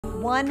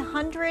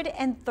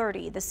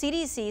130. The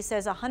CDC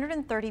says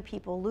 130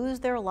 people lose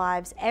their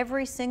lives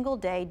every single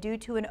day due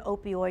to an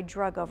opioid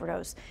drug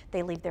overdose.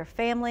 They leave their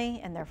family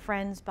and their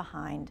friends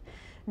behind.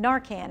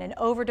 Narcan, an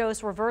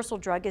overdose reversal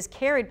drug, is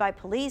carried by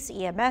police,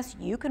 EMS.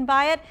 You can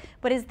buy it,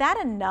 but is that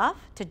enough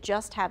to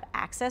just have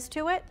access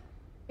to it?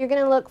 You're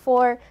going to look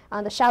for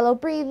the shallow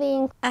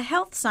breathing. A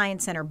health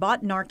science center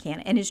bought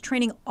Narcan and is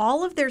training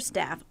all of their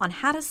staff on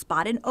how to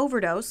spot an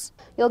overdose.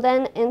 You'll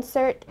then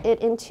insert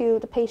it into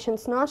the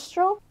patient's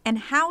nostril. And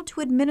how to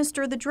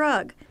administer the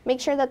drug. Make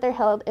sure that their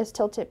head is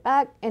tilted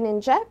back and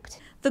inject.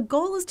 The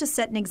goal is to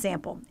set an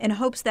example in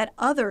hopes that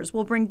others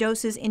will bring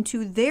doses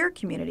into their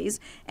communities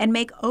and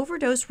make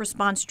overdose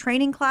response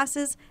training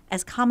classes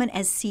as common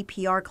as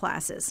CPR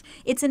classes.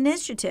 It's an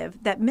initiative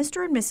that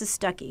Mr. and Mrs.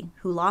 Stuckey,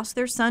 who lost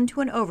their son to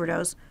an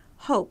overdose,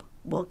 hope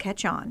will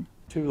catch on.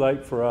 Too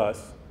late for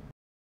us,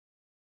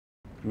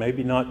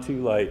 maybe not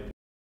too late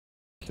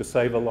to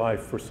save a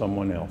life for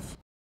someone else.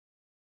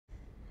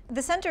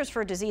 The Centers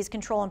for Disease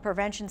Control and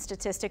Prevention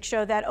statistics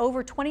show that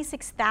over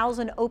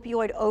 26,000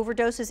 opioid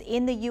overdoses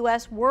in the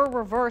U.S. were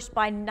reversed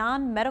by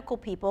non-medical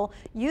people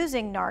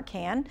using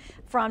Narcan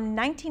from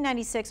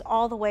 1996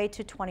 all the way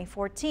to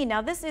 2014.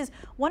 Now, this is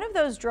one of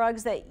those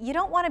drugs that you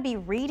don't want to be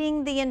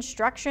reading the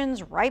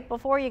instructions right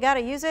before you got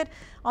to use it.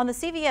 On the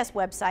CVS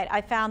website, I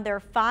found there are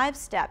 5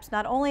 steps,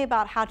 not only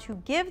about how to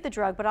give the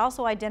drug, but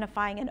also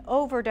identifying an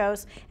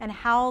overdose and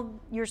how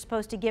you're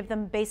supposed to give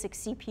them basic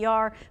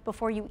CPR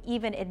before you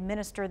even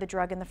administer the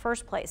drug in the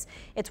first place.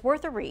 It's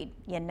worth a read.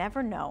 You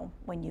never know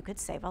when you could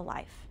save a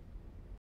life.